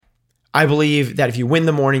I believe that if you win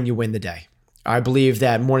the morning, you win the day. I believe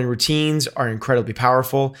that morning routines are incredibly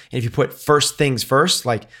powerful. And if you put first things first,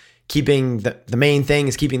 like keeping the main thing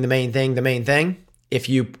is keeping the main thing. If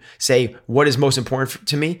you say, what is most important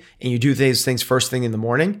to me? And you do these things first thing in the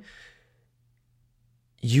morning,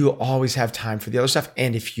 you always have time for the other stuff.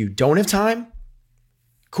 And if you don't have time,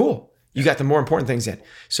 cool. You got the more important things in.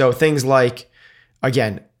 So things like,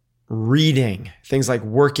 again, reading, things like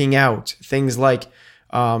working out, things like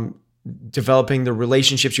developing the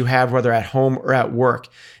relationships you have, whether at home or at work,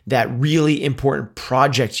 that really important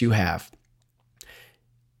project you have.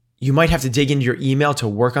 You might have to dig into your email to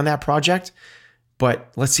work on that project,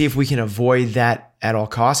 but let's see if we can avoid that at all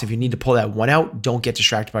costs. If you need to pull that one out, don't get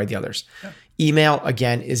distracted by the others. Yeah. Email,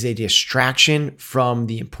 again, is a distraction from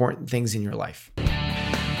the important things in your life.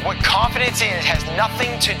 What confidence is has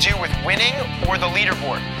nothing to do with winning or the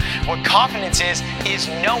leaderboard. What confidence is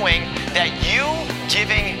knowing that you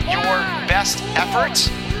giving your best efforts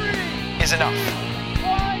is enough.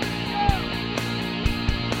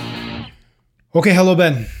 Okay, hello,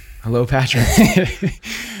 Ben. Hello, Patrick.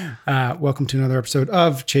 Welcome to another episode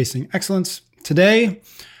of Chasing Excellence. Today,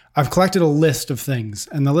 I've collected a list of things,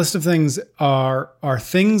 and the list of things are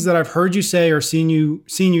things that I've heard you say or seen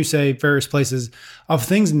you say various places of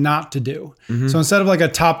things not to do. Mm-hmm. So instead of like a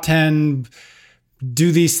top 10,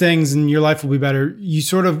 do these things and your life will be better, you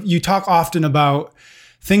talk often about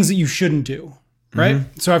things that you shouldn't do, right?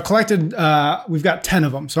 Mm-hmm. So I've collected, we've got 10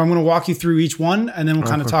 of them. So I'm going to walk you through each one, and then we'll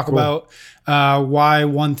kind of talk about why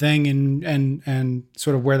one thing and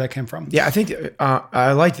sort of where that came from. Yeah, I think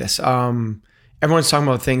I like this. Everyone's talking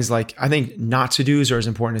about things like, I think not to-dos are as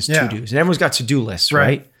important as to-dos. And everyone's got to-do lists,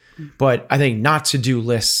 right? But I think not to-do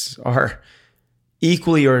lists are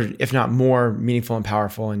equally, or if not more, meaningful and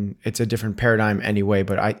powerful. And it's a different paradigm anyway,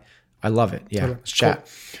 but I love it. Yeah, let's chat.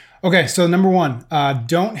 Cool. Okay, so number one,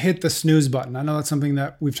 don't hit the snooze button. I know that's something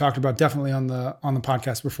that we've talked about definitely on the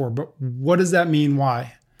podcast before, but what does that mean?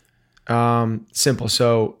 Why? Simple.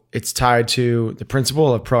 So it's tied to the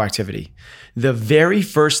principle of proactivity. The very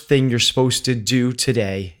first thing you're supposed to do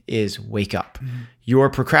today is wake up. Mm-hmm. You're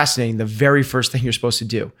procrastinating the very first thing you're supposed to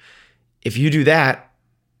do. If you do that,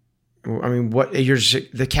 I mean,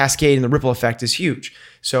 the cascade and the ripple effect is huge.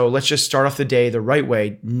 So let's just start off the day the right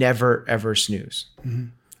way. Never, ever snooze. Mm-hmm.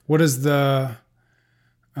 What is the,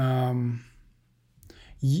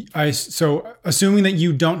 so assuming that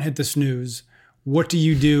you don't hit the snooze, what do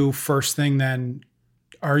you do first thing then?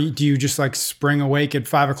 Do you just like spring awake at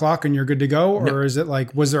 5 o'clock and you're good to go? Or is it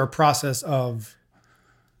like, was there a process of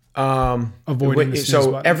avoiding the snooze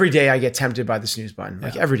button? Every day I get tempted by the snooze button,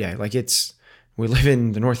 like every day. Like we live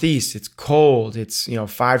in the Northeast, it's cold. It's,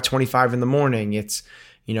 5:25 in the morning. It's,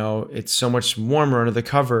 it's so much warmer under the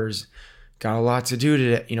covers. Got a lot to do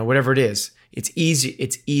today, whatever it is. It's easy.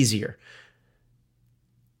 It's easier.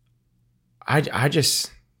 I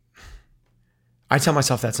tell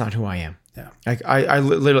myself that's not who I am. Yeah. Like I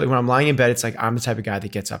literally, when I'm lying in bed, it's like, I'm the type of guy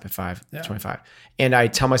that gets up at 5:25. And I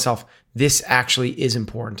tell myself, this actually is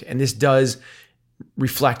important. And this does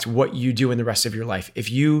reflect what you do in the rest of your life. If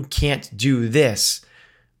you can't do this,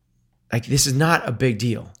 like, this is not a big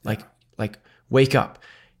deal. Like wake up.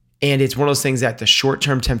 And it's one of those things that the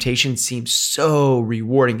short-term temptation seems so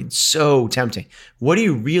rewarding and so tempting. What are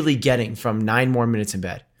you really getting from 9 more minutes in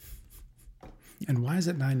bed? And why is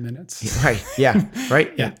it 9 minutes? Right. Yeah.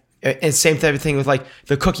 Right. Yeah. And same type of thing with like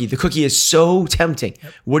the cookie. The cookie is so tempting.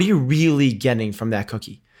 Yep. What are you really getting from that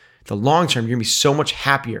cookie? The long term, you're gonna be so much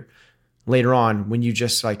happier later on when you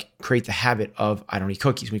just like create the habit of, I don't eat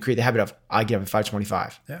cookies. When you create the habit of, I get up at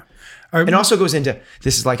 5:25. Yeah. It also goes into,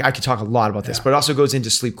 this is like, I could talk a lot about this, but it also goes into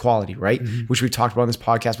sleep quality, right? Mm-hmm. Which we've talked about on this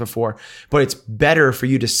podcast before. But it's better for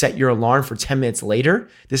you to set your alarm for 10 minutes later.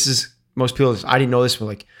 This is, most people, I didn't know this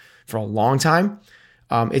for a long time.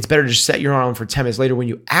 It's better to just set your alarm for 10 minutes later when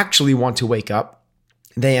you actually want to wake up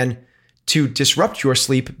than to disrupt your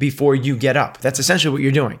sleep before you get up. That's essentially what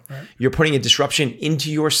you're doing. Right. You're putting a disruption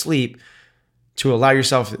into your sleep to allow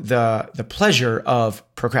yourself the pleasure of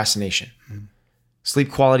procrastination. Mm-hmm.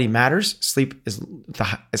 Sleep quality matters. Sleep is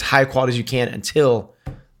as high quality as you can until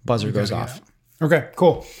buzzer goes off. Okay,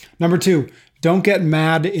 cool. Number 2, don't get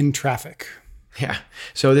mad in traffic. Yeah.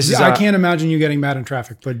 So this is, I can't imagine you getting mad in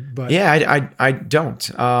traffic, but yeah, I don't.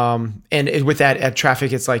 And with that at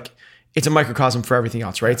traffic, it's like, it's a microcosm for everything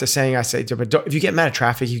else, right? It's a saying I say, but if you get mad at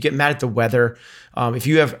traffic, you get mad at the weather. If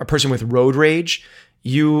you have a person with road rage,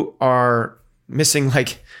 you are missing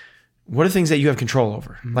like, what are things that you have control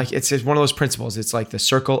over? Mm-hmm. Like it's one of those principles. It's like the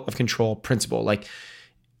circle of control principle. Like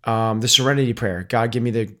the serenity prayer. God, give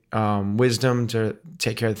me the wisdom to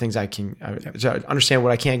take care of the things I can, to understand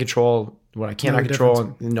what I can control, what I cannot control,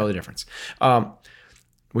 and know the difference.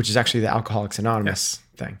 Which is actually the Alcoholics Anonymous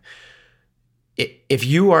thing. If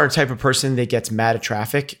you are a type of person that gets mad at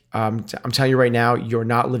traffic, I'm telling you right now, you're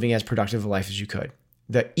not living as productive a life as you could.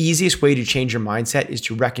 The easiest way to change your mindset is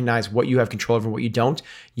to recognize what you have control over and what you don't.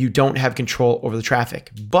 You don't have control over the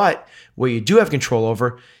traffic. But what you do have control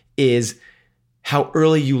over is how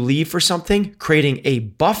early you leave for something, creating a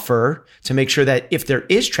buffer to make sure that if there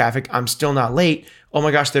is traffic, I'm still not late. Oh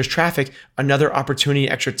my gosh, there's traffic. Another opportunity,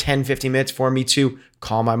 extra 10, 15 minutes for me to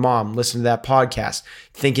call my mom, listen to that podcast,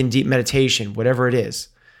 think in deep meditation, whatever it is.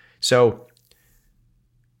 So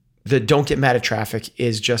the don't get mad at traffic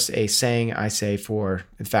is just a saying I say for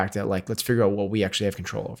the fact that like, let's figure out what we actually have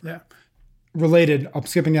control over. Yeah. Related, I'm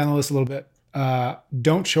skipping down the list a little bit.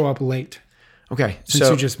 Don't show up late. Okay. Since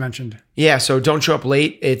you just mentioned. Yeah. So don't show up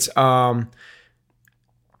late. It's, to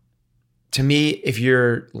me, if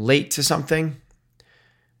you're late to something,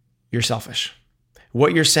 you're selfish.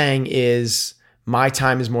 What you're saying is my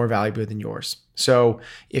time is more valuable than yours. So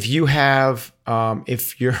if you have,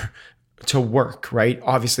 if you're to work, right?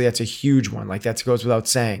 Obviously that's a huge one. Like that goes without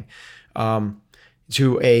saying.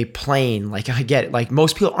 To a plane, like I get it. Like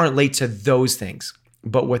most people aren't late to those things,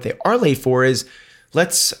 but what they are late for is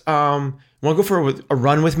let's, want to go for a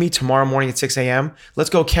run with me tomorrow morning at 6 a.m.? Let's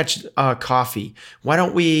go catch coffee. Why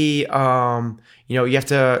don't we, you have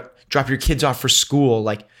to drop your kids off for school.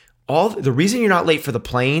 Like the reason you're not late for the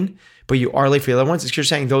plane, but you are late for the other ones is because you're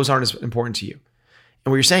saying those aren't as important to you.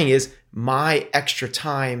 And what you're saying is my extra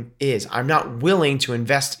time is, I'm not willing to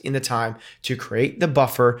invest in the time to create the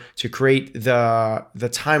buffer, to create the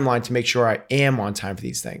timeline to make sure I am on time for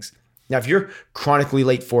these things. Now, if you're chronically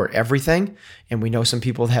late for everything, and we know some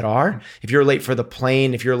people that are, if you're late for the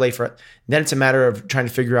plane, if you're late for, then it's a matter of trying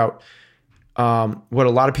to figure out what a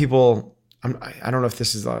lot of people, I don't know if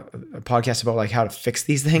this is a podcast about like how to fix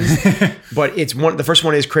these things, but it's the first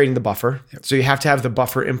one is creating the buffer. Yep. So you have to have the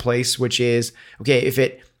buffer in place, which is, okay,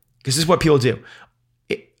 because this is what people do.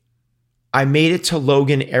 I made it to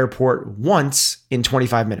Logan Airport once in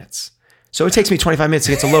 25 minutes. So it takes me 25 minutes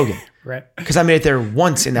to get to Logan. Right. Because I made it there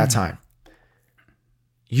once in that time.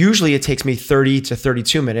 Usually it takes me 30 to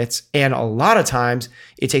 32 minutes. And a lot of times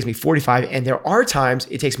it takes me 45. And there are times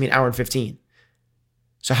it takes me an hour and 15.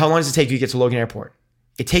 So how long does it take you to get to Logan Airport?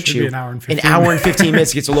 It takes you an hour and 15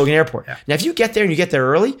 minutes to get to Logan Airport. Yeah. Now, if you get there and you get there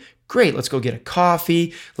early, great. Let's go get a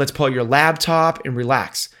coffee. Let's pull out your laptop and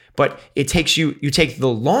relax. But it takes you take the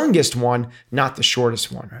longest one, not the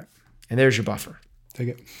shortest one. Right. And there's your buffer. Take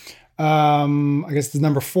it. I guess this is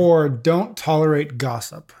number 4. Don't tolerate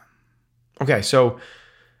gossip. Okay. So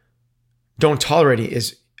don't tolerate it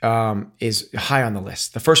is high on the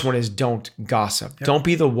list. The first one is don't gossip. Yep. Don't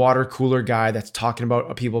be the water cooler guy that's talking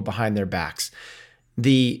about people behind their backs.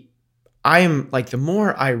 The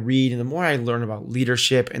more I read and the more I learn about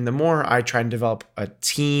leadership and the more I try and develop a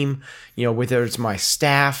team, whether it's my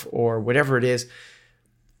staff or whatever it is,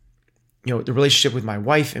 the relationship with my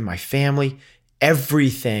wife and my family,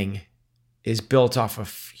 everything is built off a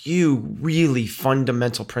few really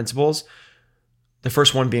fundamental principles. The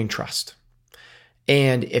first one being trust.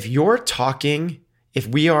 And if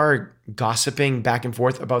we are gossiping back and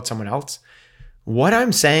forth about someone else, what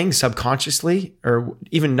I'm saying subconsciously, or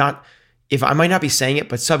even not, if I might not be saying it,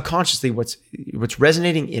 but subconsciously, what's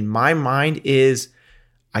resonating in my mind is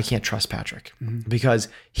I can't trust Patrick because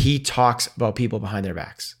he talks about people behind their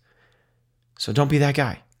backs. So don't be that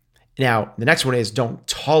guy. Now, the next one is don't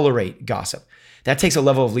tolerate gossip. That takes a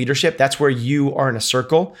level of leadership. That's where you are in a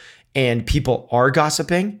circle and people are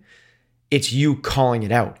gossiping. It's you calling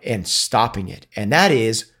it out and stopping it. And that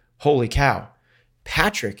is, holy cow,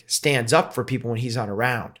 Patrick stands up for people when he's not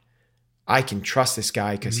around. I can trust this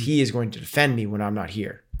guy because he is going to defend me when I'm not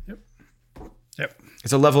here. Yep.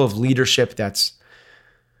 It's a level of leadership that's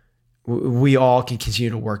we all can continue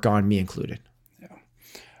to work on, me included.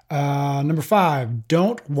 Yeah. Number 5,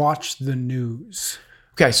 don't watch the news.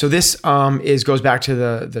 Okay, so this goes back to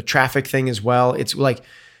the traffic thing as well. It's like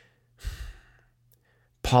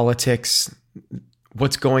politics,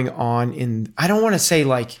 what's going on I don't want to say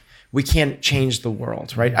like we can't change the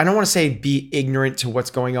world, right? I don't want to say be ignorant to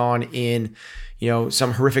what's going on in,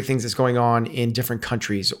 some horrific things that's going on in different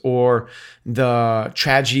countries or the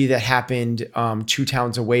tragedy that happened 2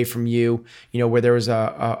 towns away from you, where there was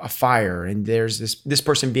a fire and there's this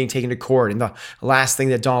person being taken to court and the last thing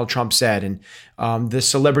that Donald Trump said and the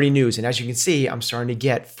celebrity news. And as you can see, I'm starting to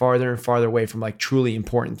get farther and farther away from like truly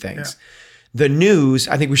important things. Yeah. The news,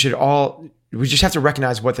 I think we just have to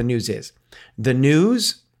recognize what the news is. The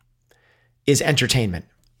news is entertainment.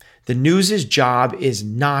 The news's job is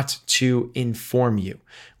not to inform you.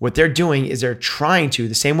 What they're doing is they're trying to,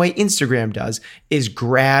 the same way Instagram does, is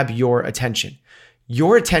grab your attention.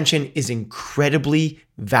 Your attention is incredibly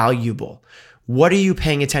valuable. What are you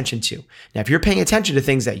paying attention to? Now, if you're paying attention to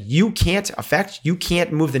things that you can't affect, you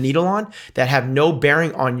can't move the needle on, that have no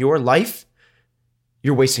bearing on your life,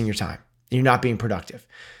 you're wasting your time. You're not being productive.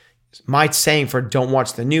 My saying for don't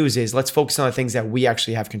watch the news is let's focus on the things that we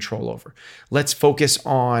actually have control over. Let's focus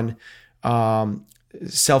on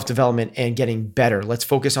self-development and getting better. Let's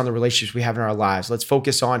focus on the relationships we have in our lives. Let's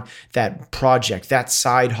focus on that project, that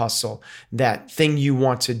side hustle, that thing you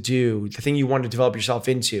want to do, the thing you want to develop yourself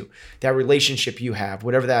into, that relationship you have,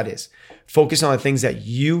 whatever that is. Focus on the things that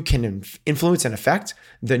you can influence and affect.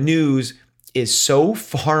 The news is so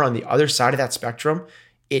far on the other side of that spectrum,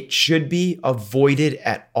 it should be avoided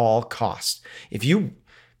at all costs. If you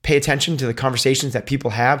pay attention to the conversations that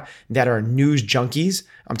people have that are news junkies,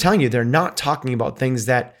 I'm telling you, they're not talking about things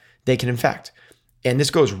that they can affect. And this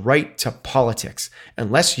goes right to politics.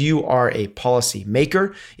 Unless you are a policy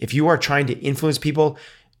maker, if you are trying to influence people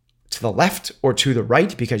to the left or to the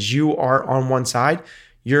right because you are on one side,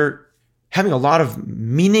 you're having a lot of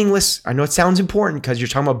meaningless, I know it sounds important because you're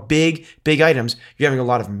talking about big items, you're having a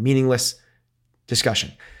lot of meaningless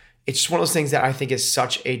discussion. It's just one of those things that I think is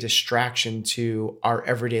such a distraction to our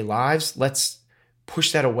everyday lives. Let's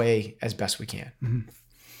push that away as best we can.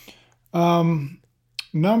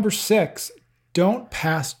 Number 6, don't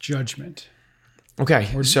pass judgment. Okay.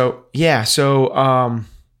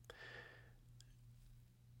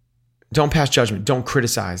 Don't pass judgment. Don't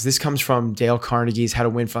criticize. This comes from Dale Carnegie's How to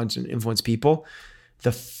Win Friends and Influence People.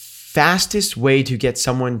 The fastest way to get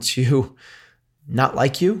someone to not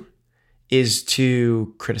like you is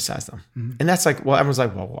to criticize them. Mm-hmm. And that's like, well, everyone's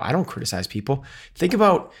like, well, I don't criticize people. Think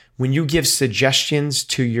about when you give suggestions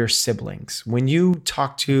to your siblings, when you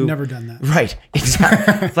talk to... Never done that. Right,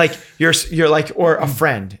 exactly. Like you're like, or a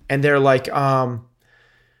friend, and they're like,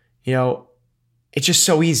 it's just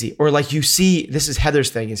so easy. Or like you see, this is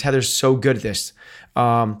Heather's thing, is Heather's so good at this.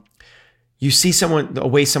 You see the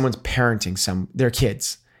way someone's parenting their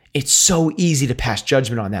kids. It's so easy to pass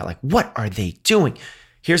judgment on that. Like, what are they doing?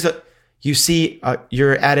 You see,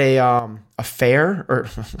 you're at a fair, or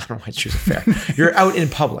I don't know why I choose a fair. You're out in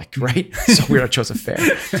public, right? So weird I chose a fair.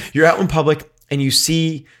 You're out in public and you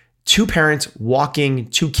see 2 parents walking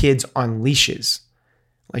 2 kids on leashes.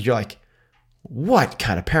 Like, you're like, what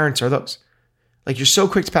kind of parents are those? Like, you're so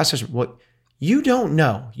quick to pass judgment. Well, you don't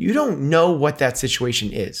know. You don't know what that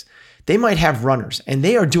situation is. They might have runners and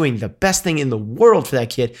they are doing the best thing in the world for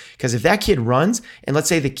that kid. Because if that kid runs, and let's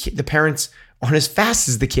say the parents aren't as fast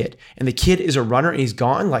as the kid, and the kid is a runner and he's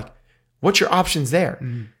gone, like, what's your options there?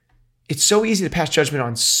 Mm-hmm. It's so easy to pass judgment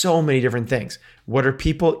on so many different things. What are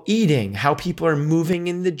people eating? How people are moving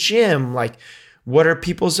in the gym? Like, what are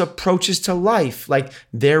people's approaches to life? Like,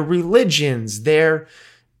 their religions, their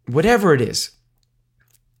whatever it is.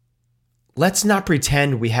 Let's not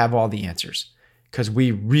pretend we have all the answers, because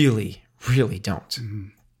we really, really don't. Mm-hmm.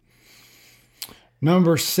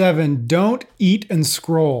 Number 7, don't eat and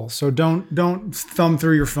scroll. So don't thumb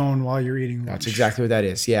through your phone while you're eating lunch. That's exactly what that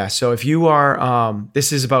is. Yeah. So if you are,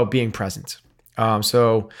 this is about being present.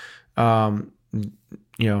 Don't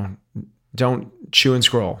chew and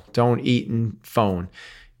scroll. Don't eat and phone.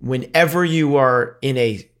 Whenever you are in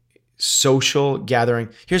a social gathering,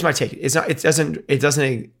 here's my take. It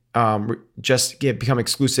doesn't just become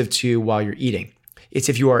exclusive to while you're eating. It's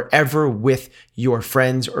if you are ever with your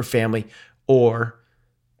friends or family or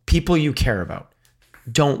people you care about,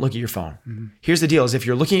 don't look at your phone. Mm-hmm. Here's the deal, is if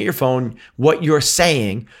you're looking at your phone, what you're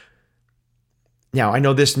saying, now I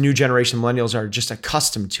know this new generation of millennials are just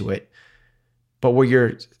accustomed to it, but what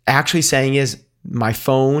you're actually saying is my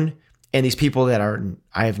phone and these people that are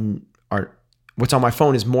what's on my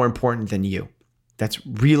phone is more important than you. That's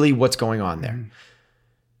really what's going on there. Mm-hmm.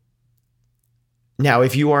 Now,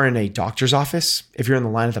 if you are in a doctor's office, if you're in the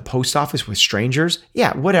line at the post office with strangers,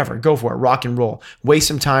 yeah, whatever, go for it, rock and roll. Waste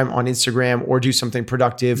some time on Instagram or do something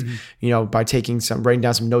productive, by writing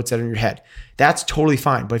down some notes that are in your head. That's totally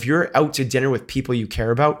fine. But if you're out to dinner with people you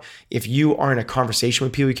care about, if you are in a conversation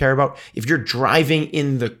with people you care about, if you're driving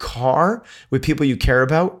in the car with people you care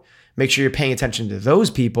about, make sure you're paying attention to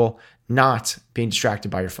those people, not being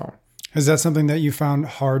distracted by your phone. Is that something that you found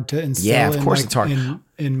hard to instill? Yeah, of course it's hard.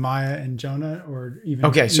 In Maya and Jonah, or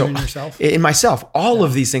even yourself? In myself, all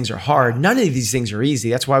of these things are hard. None of these things are easy.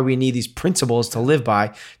 That's why we need these principles to live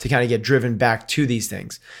by to kind of get driven back to these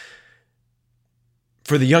things.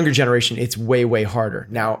 For the younger generation, it's way, way harder.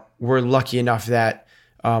 Now, we're lucky enough that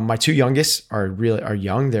my 2 youngest are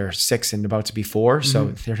young. They're 6 and about to be 4, so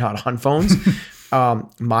they're not on phones.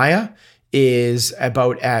 Maya is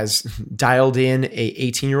about as dialed in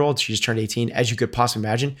a 18-year-old, she just turned 18, as you could possibly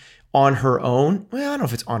imagine on her own. Well, I don't know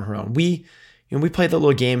if it's on her own. We play the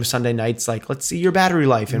little game Sunday nights, like, let's see your battery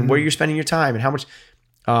life and where you're spending your time and how much.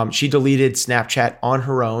 She deleted Snapchat on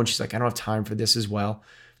her own. She's like, I don't have time for this as well.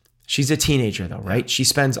 She's a teenager though, right? She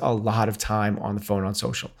spends a lot of time on the phone, on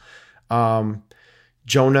social.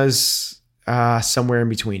 Jonah's somewhere in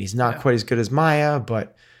between. He's not quite as good as Maya,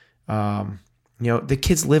 but the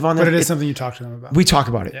kids live on that. But it is something you talk to them about. We talk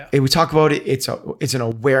about it. Yeah. We talk about it. It's an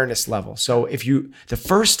awareness level. So the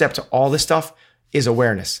first step to all this stuff is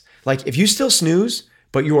awareness. Like if you still snooze,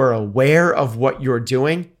 but you are aware of what you're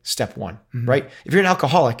doing, step one, right? If you're an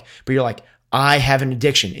alcoholic, but you're like, I have an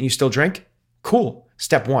addiction and you still drink, cool,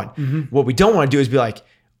 step one. What we don't want to do is be like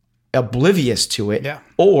oblivious to it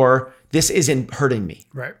or this isn't hurting me.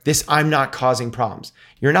 Right. I'm not causing problems.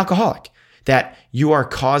 You're an alcoholic. That you are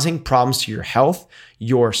causing problems to your health,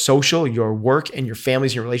 your social, your work, and your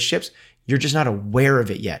families, your relationships. You're just not aware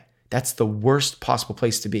of it yet. That's the worst possible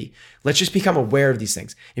place to be. Let's just become aware of these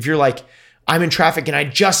things. If you're like, I'm in traffic and I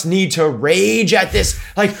just need to rage at this,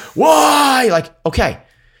 like, why? Like, okay.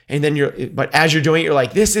 And then but as you're doing it, you're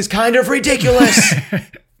like, this is kind of ridiculous.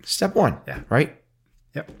 Step one, right?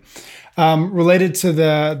 Yep. Related to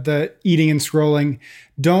the eating and scrolling,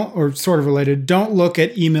 don't look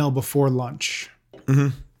at email before lunch.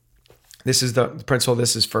 This is the principle.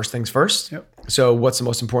 This is first things first. Yep. So what's the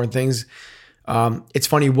most important things? It's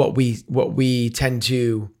funny what we tend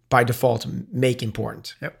to by default make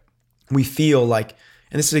important. Yep. We feel like,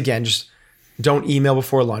 and this is again, just don't email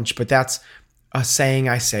before lunch, but that's a saying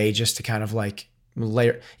I say just to kind of like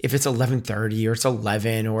later, if it's 11:30 or it's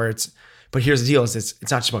 11 but here's the deal is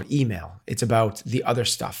it's not just about email. It's about the other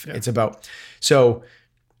stuff. Yeah. So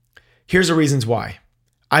here's the reasons why.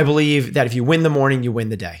 I believe that if you win the morning, you win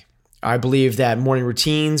the day. I believe that morning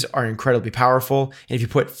routines are incredibly powerful. And if you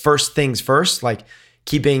put first things first, like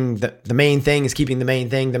keeping the main thing is keeping the main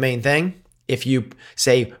thing. If you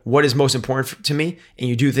say, what is most important to me? And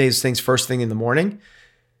you do these things first thing in the morning,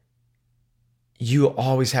 you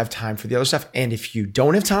always have time for the other stuff. And if you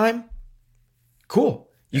don't have time, cool.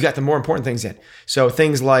 You got the more important things in. So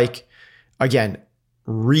things like, again,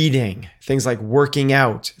 reading, things like working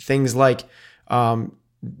out, things like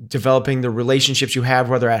developing the relationships you have,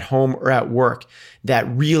 whether at home or at work, that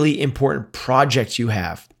really important project you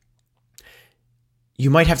have. You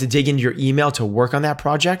might have to dig into your email to work on that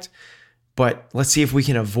project, but let's see if we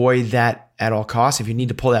can avoid that at all costs. If you need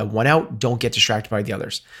to pull that one out, don't get distracted by the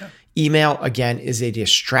others. Yeah. Email, again, is a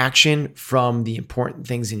distraction from the important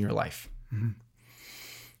things in your life.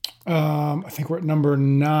 I think we're at number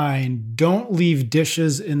 9. Don't leave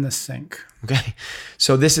dishes in the sink. Okay.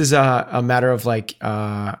 So this is a matter of like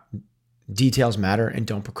details matter and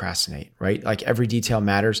don't procrastinate, right? Like every detail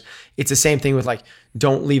matters. It's the same thing with like,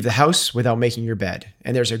 don't leave the house without making your bed.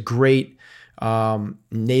 And there's a great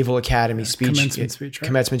Naval Academy commencement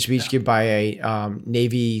speech given by a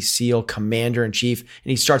Navy SEAL commander in chief.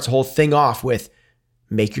 And he starts the whole thing off with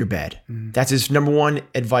make your bed. That's his number one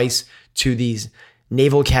advice to these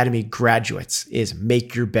Naval Academy graduates is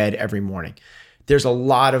make your bed every morning. There's a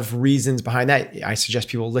lot of reasons behind that. I suggest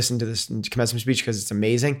people listen to this commencement speech because it's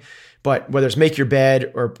amazing. But whether it's make your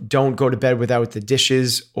bed or don't go to bed without the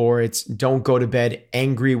dishes, or it's don't go to bed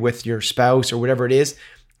angry with your spouse or whatever it is,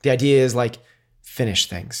 the idea is like finish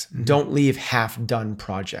things. Don't leave half-done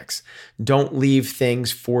projects. Don't leave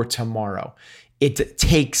things for tomorrow. It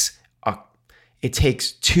takes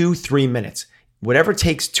 2-3 minutes. Whatever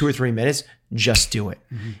takes 2 or 3 minutes, just do it.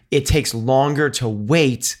 It takes longer to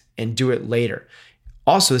wait and do it later.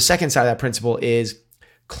 Also, the second side of that principle is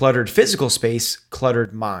cluttered physical space,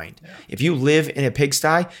 cluttered mind. Yeah. If you live in a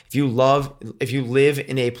pigsty, if you live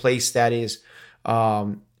in a place that is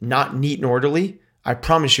not neat and orderly, I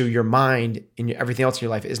promise you your mind and everything else in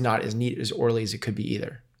your life is not as neat, as orderly as it could be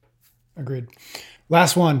either. Agreed.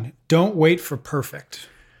 Last one, don't wait for perfect.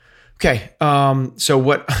 Okay. So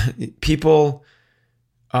what people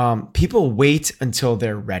wait until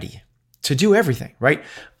they're ready to do everything, right?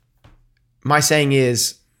 My saying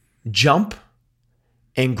is jump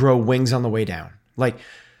and grow wings on the way down. Like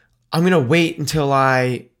I'm going to wait until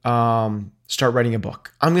I start writing a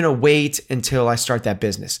book. I'm going to wait until I start that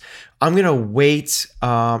business. I'm going to wait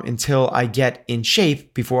until I get in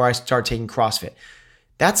shape before I start taking CrossFit.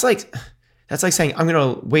 That's like saying I'm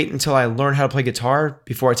going to wait until I learn how to play guitar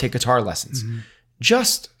before I take guitar lessons.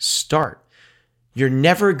 Just start. You're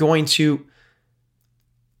never going to,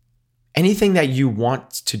 anything that you want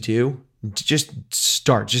to do, just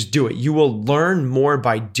start, just do it. You will learn more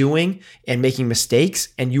by doing and making mistakes,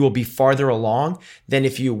 and you will be farther along than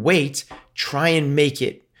if you wait, try and make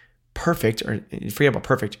it perfect, or forget about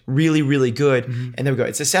perfect, really, really good. And then we go.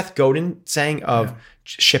 It's a Seth Godin saying of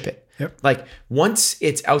ship it. Yep. Like once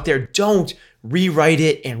it's out there, don't rewrite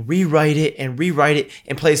it and rewrite it and rewrite it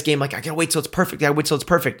and play this game like, I gotta wait till it's perfect. I gotta wait till it's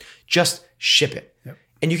perfect. Just ship it. Yep.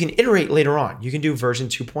 And you can iterate later on. You can do version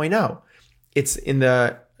 2.0. It's in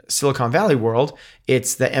the Silicon Valley world,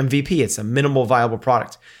 it's the MVP. It's a minimal viable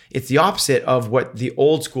product. It's the opposite of what the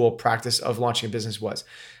old school practice of launching a business was.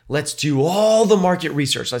 Let's do all the market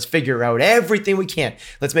research. Let's figure out everything we can.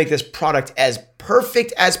 Let's make this product as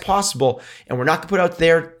perfect as possible. And we're not going to put it out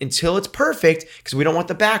there until it's perfect because we don't want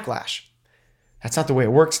the backlash. That's not the way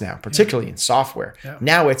it works now, particularly in software. Yeah.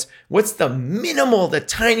 Now it's what's the minimal, the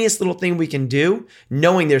tiniest little thing we can do,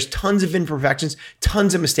 knowing there's tons of imperfections,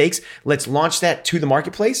 tons of mistakes. Let's launch that to the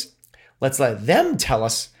marketplace. Let's let them tell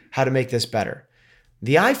us how to make this better.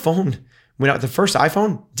 The iPhone, the first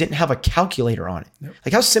iPhone didn't have a calculator on it. Yep.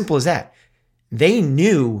 Like how simple is that? They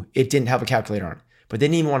knew it didn't have a calculator on it, but they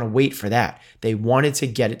didn't even want to wait for that. They wanted to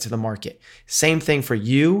get it to the market. Same thing for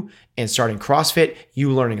you and starting CrossFit,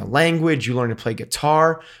 you learning a language, you learning to play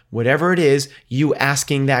guitar, whatever it is, you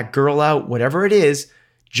asking that girl out, whatever it is,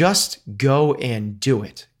 just go and do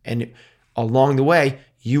it. And along the way,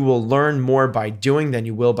 you will learn more by doing than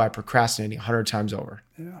you will by procrastinating 100 times over.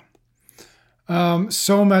 Yeah.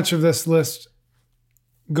 So much of this list,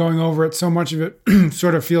 going over it, so much of it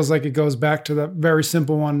sort of feels like it goes back to that very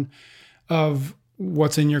simple one of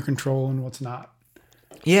what's in your control and what's not.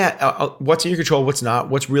 Yeah. What's in your control, what's not,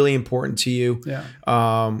 what's really important to you. Yeah.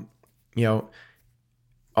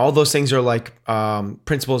 All those things are like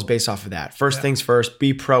principles based off of that. First things first,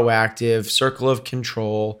 be proactive, circle of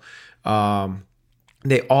control.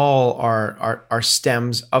 They all are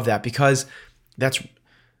stems of that, because that's,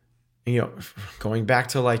 going back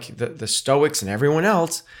to like the Stoics and everyone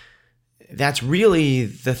else, that's really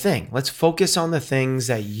the thing. Let's focus on the things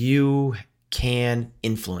that you can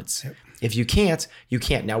influence. Yep. If you can't, you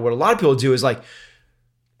can't. Now, what a lot of people do is like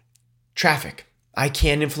traffic. I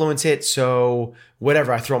can't influence it, so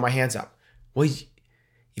whatever, I throw my hands up. Well,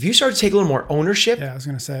 if you start to take a little more ownership. Yeah, I was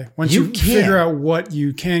going to say, once you figure out what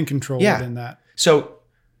you can control within that. So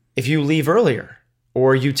if you leave earlier,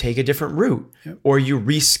 or you take a different route, or you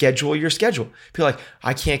reschedule your schedule. People are like,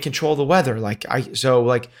 I can't control the weather.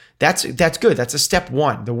 That's good. That's a step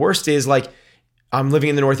one. The worst is like, I'm living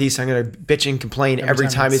in the Northeast. I'm going to bitch and complain every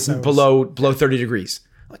time it's below 30 degrees.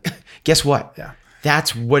 Guess what? Yeah.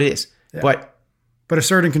 That's what it is. Yeah. But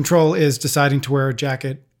asserting control is deciding to wear a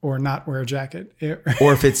jacket or not wear a jacket.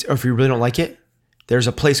 or if you really don't like it, there's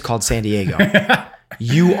a place called San Diego.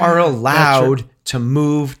 You are allowed to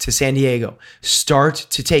move to San Diego. Start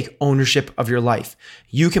to take ownership of your life.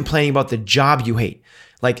 You complaining about the job you hate.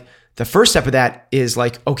 Like the first step of that is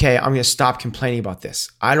like, okay, I'm going to stop complaining about this.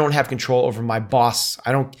 I don't have control over my boss.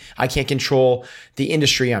 I can't control the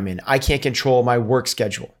industry I'm in. I can't control my work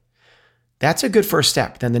schedule. That's a good first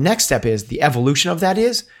step. Then the next step is the evolution of that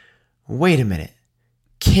is, wait a minute.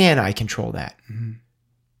 Can I control that? Mm-hmm.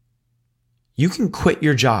 You can quit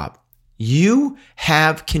your job. You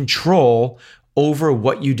have control over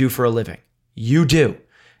what you do for a living. You do.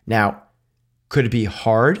 Now, could it be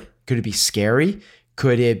hard? Could it be scary?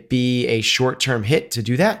 Could it be a short-term hit to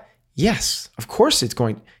do that? Yes, of course it's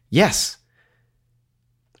going. Yes.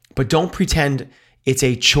 But don't pretend it's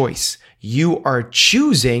a choice. You are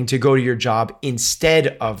choosing to go to your job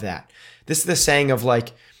instead of that. This is the saying of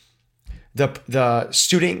like the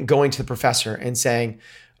student going to the professor and saying,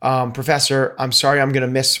 Professor, I'm sorry, I'm going to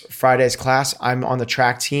miss Friday's class. I'm on the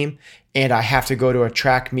track team and I have to go to a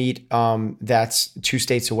track meet that's 2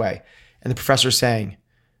 states away. And the professor's saying,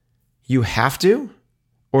 you have to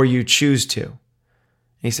or you choose to? And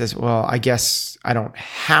he says, well, I guess I don't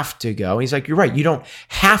have to go. And he's like, you're right. You don't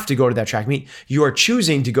have to go to that track meet. You are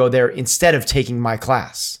choosing to go there instead of taking my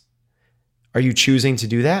class. Are you choosing to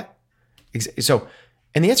do that? So,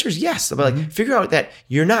 and the answer is yes. But like, figure out that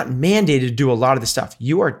you're not mandated to do a lot of the stuff.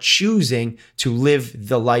 You are choosing to live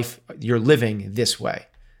the life you're living this way.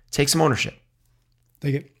 Take some ownership.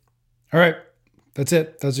 Take it. All right. That's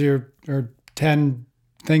it. Those are your 10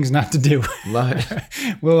 things not to do. Love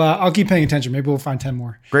it. Well, I'll keep paying attention. Maybe we'll find 10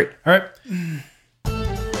 more. Great. All right.